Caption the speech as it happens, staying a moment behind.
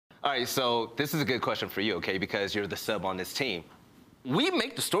All right, so this is a good question for you, okay, because you're the sub on this team. We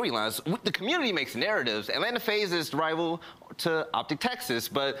make the storylines. The community makes narratives. Atlanta FaZe is the rival to OpTic Texas,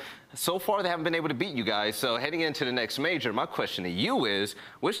 but so far they haven't been able to beat you guys. So heading into the next major, my question to you is,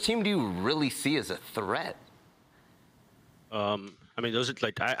 which team do you really see as a threat? I mean, those are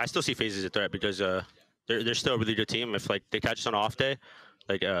like I still see FaZe as a threat because they're still a really good team. If like they catch us on an off day,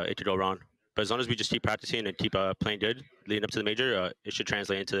 like it could go wrong. But as long as we just keep practicing and keep playing good leading up to the major, it should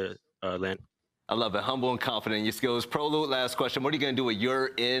translate into LAN. I love it. Humble and confident in your skills. Prolute, last question. What are you going to do at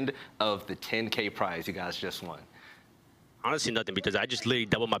your end of the 10K prize you guys just won? Honestly, nothing, because I just literally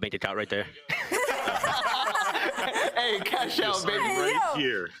doubled my bank account right there. Hey, cash out, baby. Right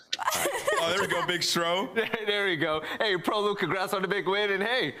here. Oh, there we go, Big Stro. There we go. Hey, Prolute, congrats on the big win. And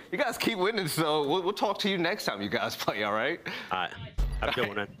hey, you guys keep winning, so we'll talk to you next time you guys play, all right? All right. Have a good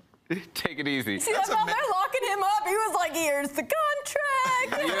one, man. Take it easy. See, that's how they're locking him up. He was like, here's the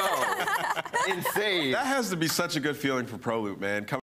contract. Yo, insane. That has to be such a good feeling for Prolute, man.